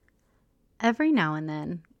Every now and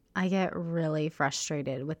then, I get really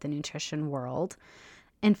frustrated with the nutrition world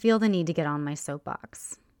and feel the need to get on my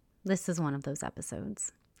soapbox. This is one of those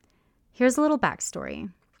episodes. Here's a little backstory.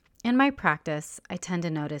 In my practice, I tend to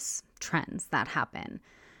notice trends that happen.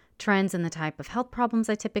 Trends in the type of health problems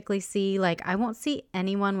I typically see. Like, I won't see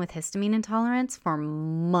anyone with histamine intolerance for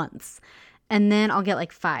months, and then I'll get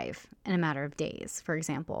like 5 in a matter of days, for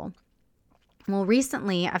example. Well,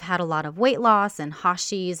 recently I've had a lot of weight loss and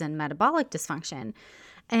Hashis and metabolic dysfunction,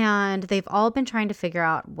 and they've all been trying to figure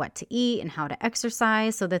out what to eat and how to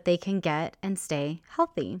exercise so that they can get and stay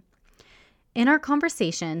healthy. In our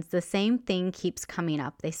conversations, the same thing keeps coming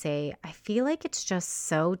up. They say, I feel like it's just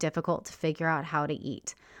so difficult to figure out how to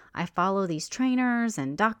eat. I follow these trainers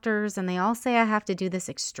and doctors, and they all say I have to do this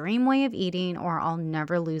extreme way of eating or I'll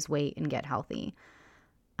never lose weight and get healthy.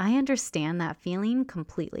 I understand that feeling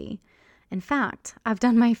completely. In fact, I've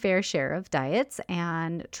done my fair share of diets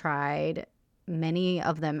and tried many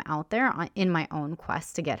of them out there in my own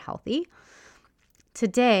quest to get healthy.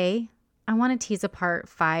 Today, I want to tease apart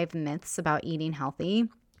 5 myths about eating healthy,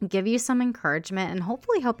 give you some encouragement, and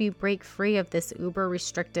hopefully help you break free of this uber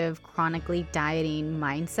restrictive, chronically dieting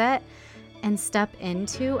mindset and step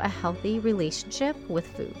into a healthy relationship with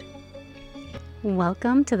food.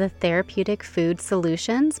 Welcome to the Therapeutic Food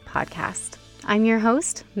Solutions podcast. I'm your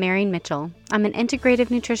host, Mary Mitchell. I'm an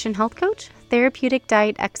integrative nutrition health coach, therapeutic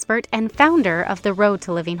diet expert, and founder of The Road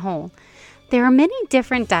to Living Whole. There are many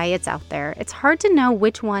different diets out there. It's hard to know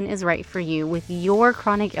which one is right for you with your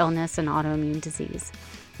chronic illness and autoimmune disease.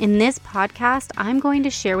 In this podcast, I'm going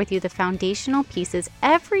to share with you the foundational pieces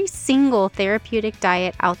every single therapeutic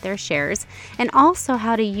diet out there shares, and also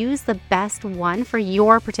how to use the best one for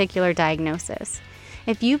your particular diagnosis.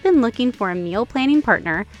 If you've been looking for a meal planning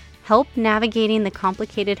partner, help navigating the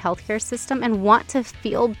complicated healthcare system, and want to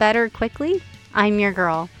feel better quickly, I'm your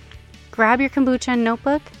girl. Grab your kombucha and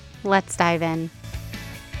notebook. Let's dive in.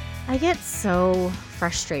 I get so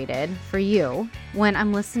frustrated for you when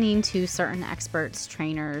I'm listening to certain experts,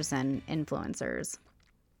 trainers, and influencers.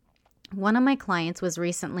 One of my clients was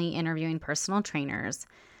recently interviewing personal trainers.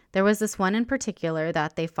 There was this one in particular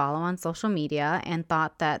that they follow on social media and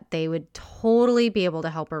thought that they would totally be able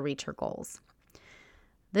to help her reach her goals.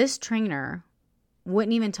 This trainer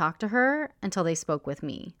wouldn't even talk to her until they spoke with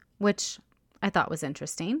me, which I thought was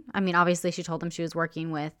interesting. I mean, obviously she told him she was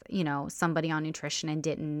working with, somebody on nutrition and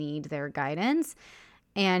didn't need their guidance.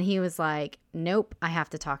 And he was like, nope, I have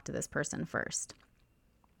to talk to this person first.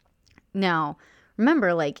 Now,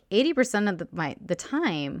 remember, like 80% of the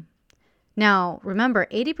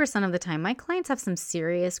time, my clients have some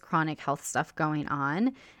serious chronic health stuff going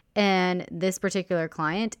on. And this particular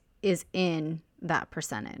client is in that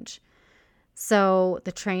percentage. So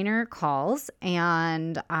the trainer calls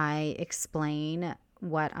and I explain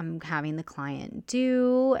what I'm having the client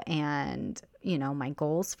do and, my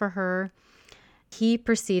goals for her. He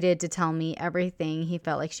proceeded to tell me everything he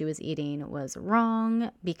felt like she was eating was wrong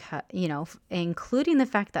because, including the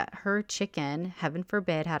fact that her chicken, heaven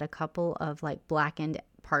forbid, had a couple of like blackened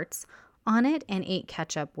parts on it and ate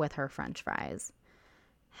ketchup with her French fries.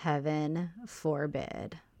 Heaven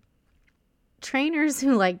forbid. Trainers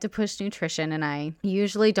who like to push nutrition and I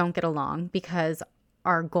usually don't get along because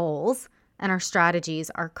our goals and our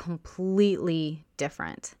strategies are completely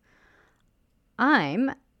different.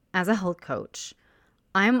 As a health coach,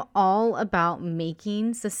 I'm all about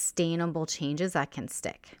making sustainable changes that can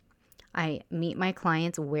stick. I meet my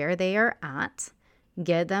clients where they are at,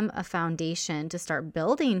 give them a foundation to start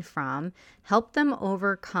building from, help them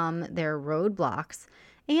overcome their roadblocks.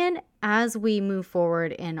 And as we move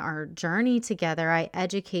forward in our journey together, I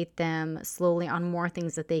educate them slowly on more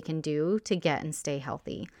things that they can do to get and stay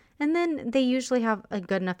healthy. And then they usually have a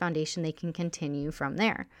good enough foundation they can continue from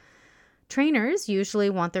there. Trainers usually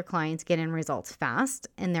want their clients getting results fast,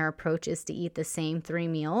 and their approach is to eat the same 3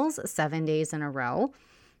 meals 7 days in a row.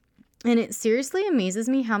 And it seriously amazes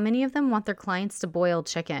me how many of them want their clients to boil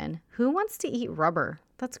chicken. Who wants to eat rubber?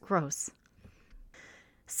 That's gross.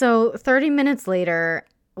 So 30 minutes later,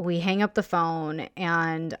 we hang up the phone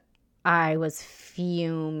and I was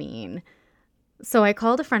fuming. So I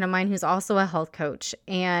called a friend of mine who's also a health coach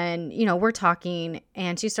and, we're talking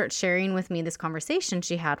and she starts sharing with me this conversation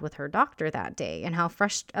she had with her doctor that day and how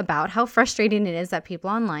frustrating it is that people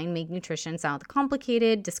online make nutrition sound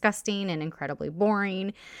complicated, disgusting, and incredibly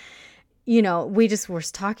boring. We just were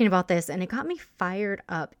talking about this and it got me fired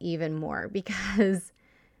up even more because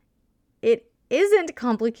it isn't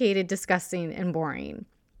complicated, disgusting, and boring.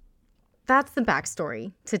 That's the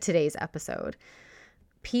backstory to today's episode.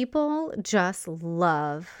 People just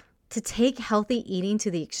love to take healthy eating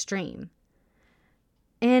to the extreme.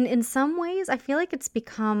 And in some ways, I feel like it's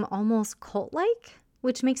become almost cult-like,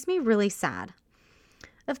 which makes me really sad.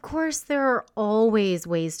 Of course, there are always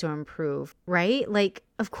ways to improve, right? Like,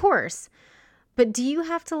 of course. But do you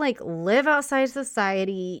have to live outside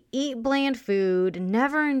society, eat bland food,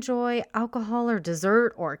 never enjoy alcohol or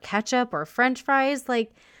dessert or ketchup or French fries?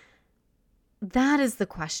 That is the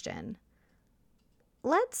question.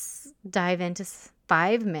 Let's dive into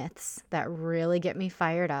 5 myths that really get me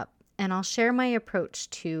fired up, and I'll share my approach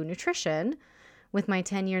to nutrition with my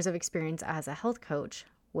 10 years of experience as a health coach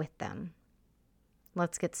with them.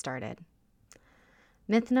 Let's get started.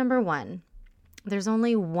 Myth number 1, there's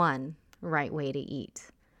only one right way to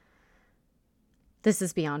eat. This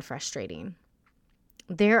is beyond frustrating.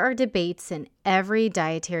 There are debates in every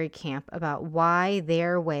dietary camp about why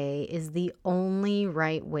their way is the only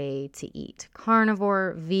right way to eat.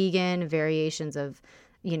 Carnivore, vegan, variations of,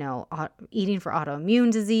 eating for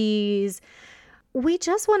autoimmune disease. We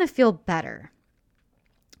just want to feel better.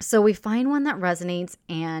 So we find one that resonates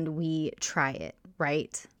and we try it,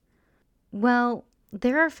 right? Well,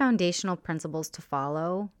 there are foundational principles to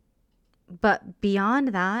follow, but beyond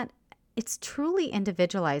that, it's truly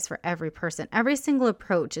individualized for every person. Every single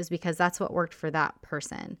approach is because that's what worked for that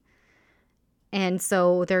person. And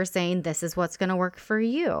so they're saying this is what's going to work for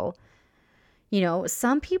you.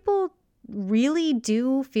 Some people really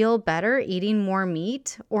do feel better eating more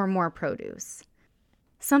meat or more produce.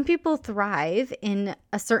 Some people thrive in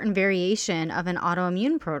a certain variation of an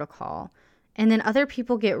autoimmune protocol, and then other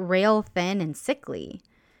people get rail thin and sickly.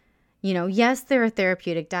 Yes, there are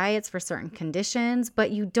therapeutic diets for certain conditions, but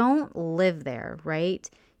you don't live there, right?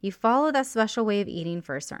 You follow that special way of eating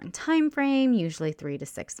for a certain time frame, usually 3 to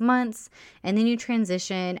 6 months, and then you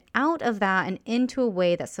transition out of that and into a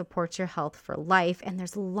way that supports your health for life. And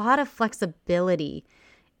there's a lot of flexibility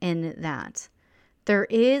in that. There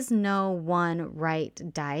is no one right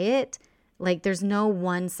diet. There's no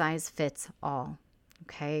one size fits all,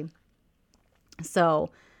 okay? So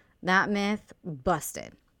that myth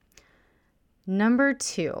busted. Number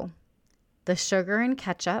 2, the sugar in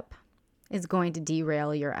ketchup is going to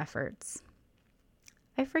derail your efforts.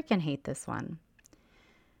 I freaking hate this one.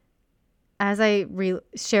 As I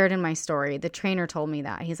shared in my story, the trainer told me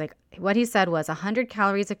that. He's like, what he said was 100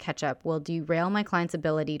 calories of ketchup will derail my client's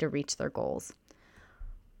ability to reach their goals.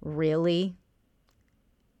 Really?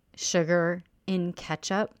 Sugar in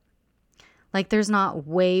ketchup? There's not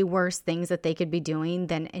way worse things that they could be doing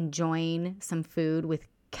than enjoying some food with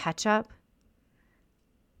ketchup?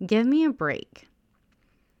 Give me a break.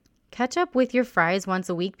 Ketchup with your fries once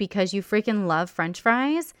a week because you freaking love French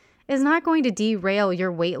fries is not going to derail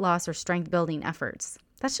your weight loss or strength building efforts.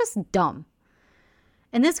 That's just dumb.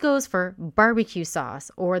 And this goes for barbecue sauce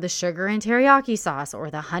or the sugar and teriyaki sauce or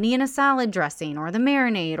the honey in a salad dressing or the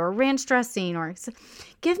marinade or ranch dressing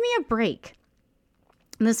give me a break.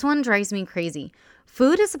 This one drives me crazy.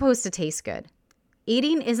 Food is supposed to taste good.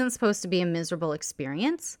 Eating isn't supposed to be a miserable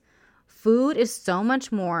experience. Food is so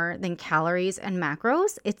much more than calories and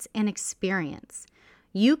macros. It's an experience.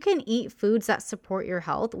 You can eat foods that support your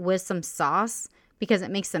health with some sauce because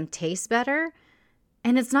it makes them taste better,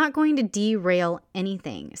 and it's not going to derail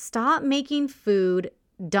anything. Stop making food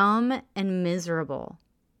dumb and miserable,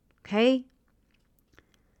 okay?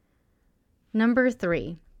 Number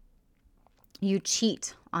 3, you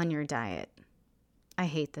cheat on your diet. I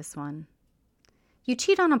hate this one. You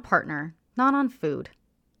cheat on a partner, not on food.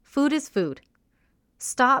 Food is food.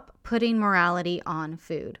 Stop putting morality on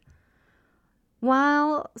food.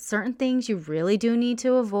 While certain things you really do need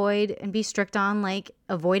to avoid and be strict on, like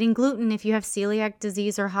avoiding gluten if you have celiac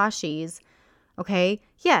disease or Hashis, okay?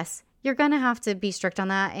 Yes, you're going to have to be strict on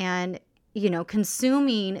that. And,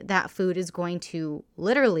 consuming that food is going to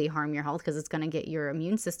literally harm your health because it's going to get your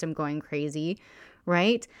immune system going crazy,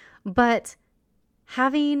 right? But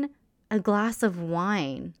having a glass of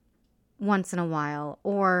wine once in a while,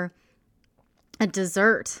 or a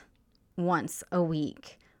dessert once a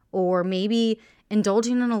week, or maybe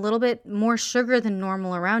indulging in a little bit more sugar than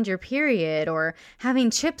normal around your period, or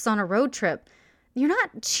having chips on a road trip. You're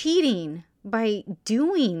not cheating by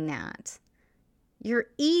doing that. You're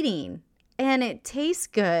eating, and it tastes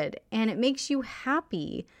good, and it makes you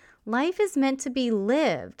happy. Life is meant to be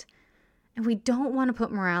lived, and we don't want to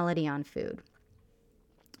put morality on food.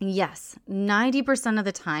 Yes, 90% of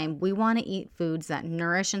the time, we want to eat foods that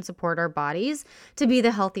nourish and support our bodies to be the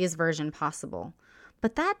healthiest version possible.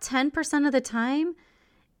 But that 10% of the time,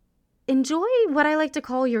 enjoy what I like to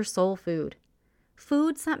call your soul food.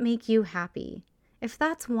 Foods that make you happy. If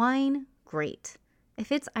that's wine, great.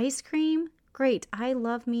 If it's ice cream, great. I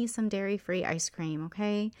love me some dairy-free ice cream,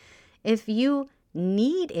 okay? If you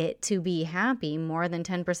need it to be happy more than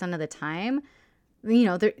 10% of the time,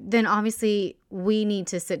 then obviously we need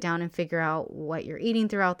to sit down and figure out what you're eating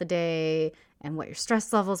throughout the day and what your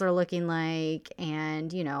stress levels are looking like.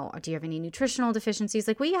 And, do you have any nutritional deficiencies?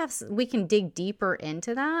 Like we can dig deeper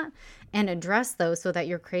into that and address those so that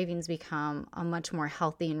your cravings become a much more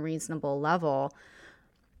healthy and reasonable level.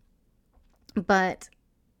 But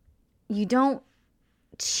you don't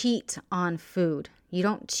cheat on food. You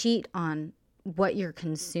don't cheat on what you're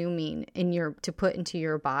consuming to put into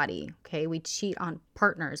your body. Okay. We cheat on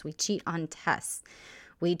partners. We cheat on tests.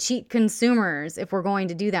 We cheat consumers if we're going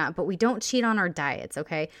to do that, but we don't cheat on our diets.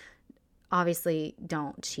 Okay. Obviously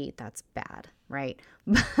don't cheat. That's bad. Right.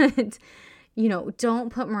 But,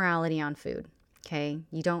 don't put morality on food. Okay.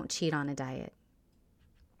 You don't cheat on a diet.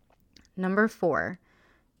 Number 4,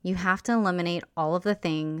 you have to eliminate all of the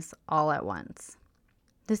things all at once.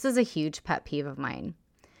 This is a huge pet peeve of mine.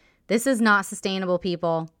 This is not sustainable,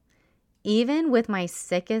 people. Even with my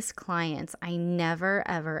sickest clients, I never,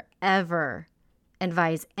 ever, ever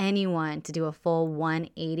advise anyone to do a full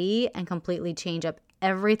 180 and completely change up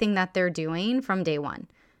everything that they're doing from day one.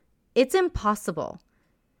 It's impossible.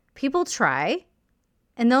 People try,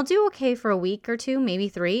 and they'll do okay for a week or 2, maybe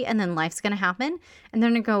 3, and then life's going to happen, and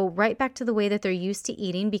they're going to go right back to the way that they're used to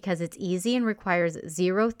eating because it's easy and requires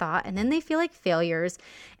zero thought, and then they feel like failures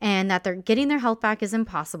and that they're getting their health back is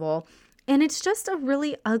impossible, and it's just a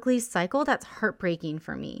really ugly cycle that's heartbreaking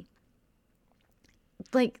for me.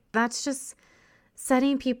 Like, that's just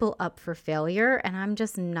setting people up for failure, and I'm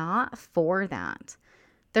just not for that.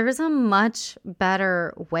 There's a much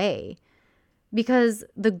better way. Because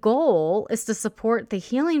the goal is to support the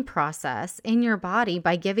healing process in your body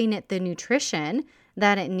by giving it the nutrition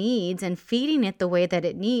that it needs and feeding it the way that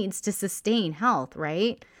it needs to sustain health,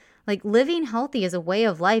 right? Like living healthy is a way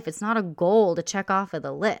of life. It's not a goal to check off of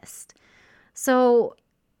the list. So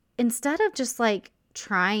instead of just like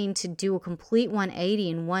trying to do a complete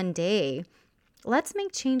 180 in one day, let's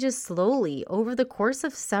make changes slowly over the course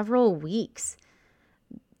of several weeks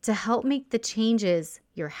to help make the changes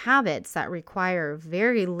your habits that require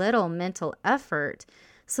very little mental effort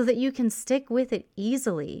so that you can stick with it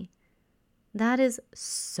easily. That is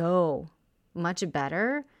so much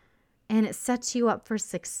better, and it sets you up for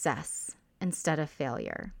success instead of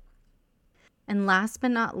failure. And last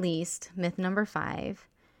but not least, myth number 5,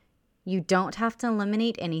 you don't have to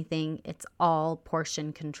eliminate anything. It's all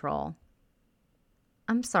portion control.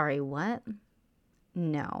 I'm sorry, what?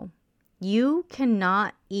 No. You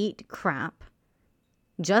cannot eat crap,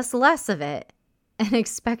 just less of it, and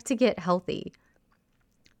expect to get healthy.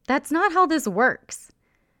 That's not how this works.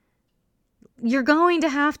 You're going to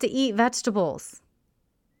have to eat vegetables.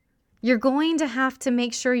 You're going to have to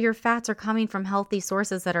make sure your fats are coming from healthy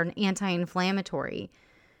sources that are anti-inflammatory.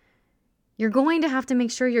 You're going to have to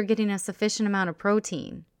make sure you're getting a sufficient amount of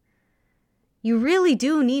protein. You really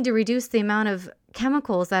do need to reduce the amount of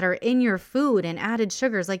chemicals that are in your food and added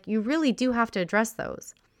sugars. Like, you really do have to address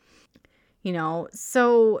those.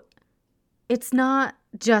 So it's not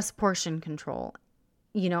just portion control,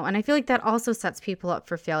 and I feel like that also sets people up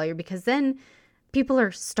for failure because then people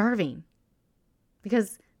are starving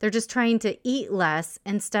because they're just trying to eat less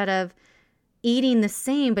instead of eating the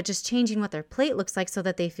same, but just changing what their plate looks like so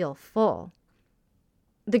that they feel full.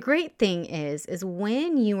 The great thing is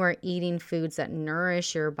when you are eating foods that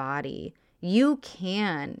nourish your body, you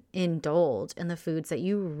can indulge in the foods that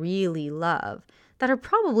you really love that are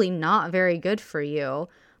probably not very good for you,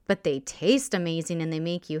 but they taste amazing and they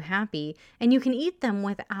make you happy, and you can eat them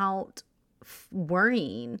without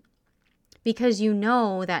worrying because you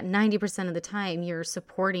know that 90% of the time you're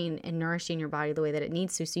supporting and nourishing your body the way that it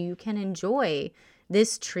needs to, so you can enjoy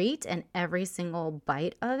this treat and every single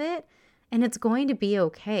bite of it, and it's going to be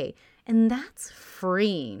okay. And that's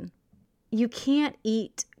freeing. You can't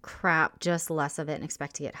eat crap, just less of it, and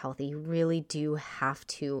expect to get healthy. You really do have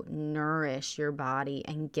to nourish your body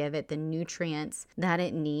and give it the nutrients that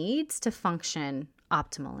it needs to function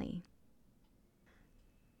optimally.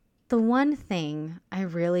 The one thing I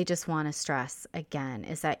really just want to stress again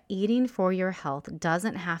is that eating for your health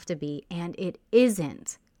doesn't have to be, and it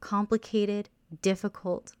isn't, complicated,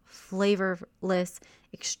 difficult, flavorless,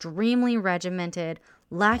 extremely regimented,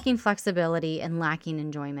 lacking flexibility, and lacking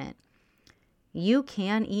enjoyment. You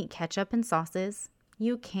can eat ketchup and sauces.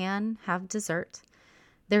 You can have dessert.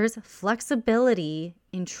 There's flexibility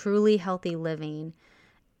in truly healthy living,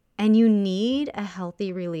 and you need a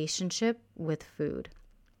healthy relationship with food.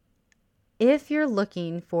 If you're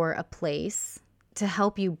looking for a place to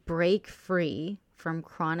help you break free from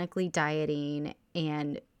chronically dieting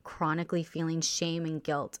and chronically feeling shame and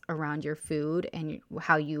guilt around your food and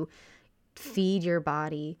how you feed your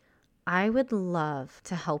body, I would love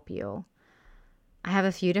to help you. I have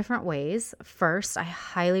a few different ways. First, I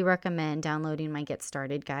highly recommend downloading my Get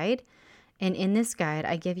Started guide. And in this guide,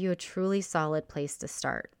 I give you a truly solid place to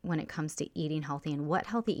start when it comes to eating healthy and what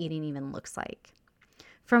healthy eating even looks like.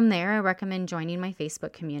 From there, I recommend joining my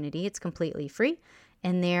Facebook community. It's completely free.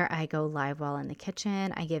 And there I go live while in the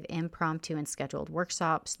kitchen. I give impromptu and scheduled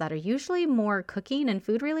workshops that are usually more cooking and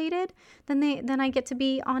food related than I get to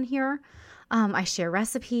be on here. I share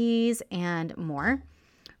recipes and more.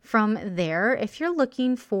 From there, if you're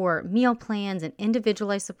looking for meal plans and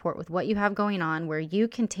individualized support with what you have going on, where you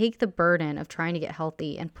can take the burden of trying to get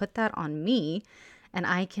healthy and put that on me, and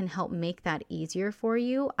I can help make that easier for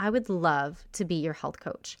you, I would love to be your health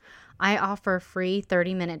coach. I offer free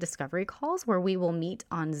 30-minute discovery calls where we will meet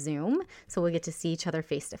on Zoom. So we'll get to see each other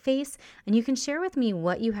face to face, and you can share with me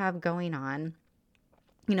what you have going on.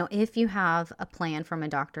 If you have a plan from a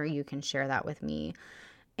doctor, you can share that with me.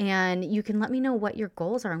 And you can let me know what your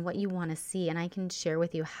goals are and what you want to see. And I can share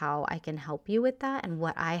with you how I can help you with that and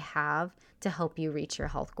what I have to help you reach your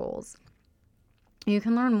health goals. You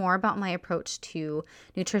can learn more about my approach to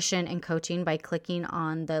nutrition and coaching by clicking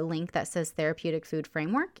on the link that says Therapeutic Food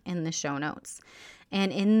Framework in the show notes.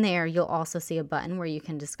 And in there, you'll also see a button where you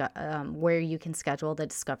can schedule the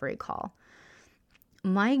discovery call.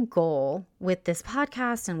 My goal with this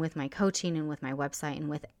podcast and with my coaching and with my website and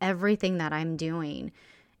with everything that I'm doing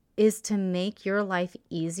is to make your life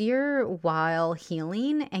easier while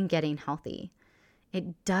healing and getting healthy.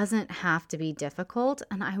 It doesn't have to be difficult,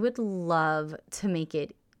 and I would love to make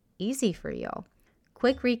it easy for you.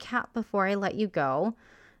 Quick recap before I let you go.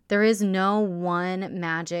 There is no one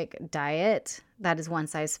magic diet that is one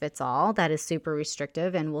size fits all, that is super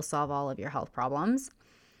restrictive and will solve all of your health problems.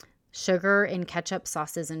 Sugar in ketchup,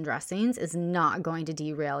 sauces, and dressings is not going to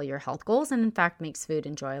derail your health goals, and in fact makes food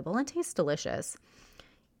enjoyable and tastes delicious.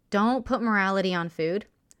 Don't put morality on food.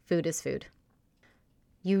 Food is food.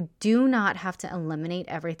 You do not have to eliminate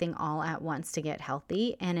everything all at once to get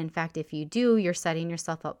healthy, and in fact, if you do, you're setting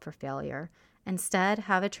yourself up for failure. Instead,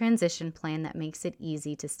 have a transition plan that makes it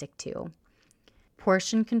easy to stick to.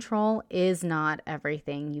 Portion control is not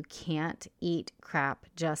everything. You can't eat crap,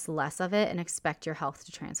 just less of it, and expect your health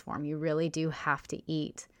to transform. You really do have to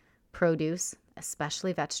eat produce,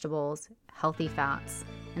 especially vegetables, healthy fats,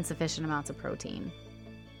 and sufficient amounts of protein.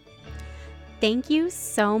 Thank you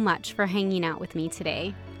so much for hanging out with me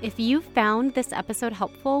today. If you found this episode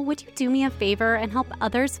helpful, would you do me a favor and help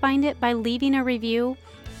others find it by leaving a review,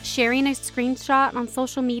 sharing a screenshot on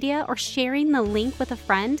social media, or sharing the link with a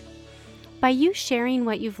friend? By you sharing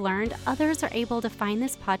what you've learned, others are able to find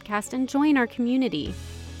this podcast and join our community.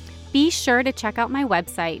 Be sure to check out my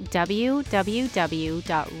website,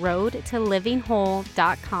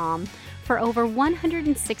 www.roadtolivingwhole.com, for over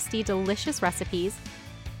 160 delicious recipes,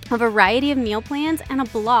 a variety of meal plans, and a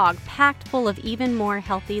blog packed full of even more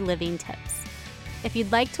healthy living tips. If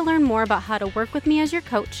you'd like to learn more about how to work with me as your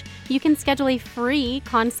coach, you can schedule a free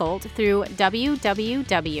consult through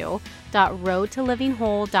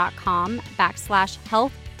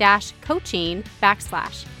www.roadtolivingwhole.com/health-coaching/.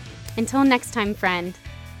 Until next time, friend.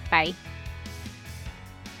 Bye.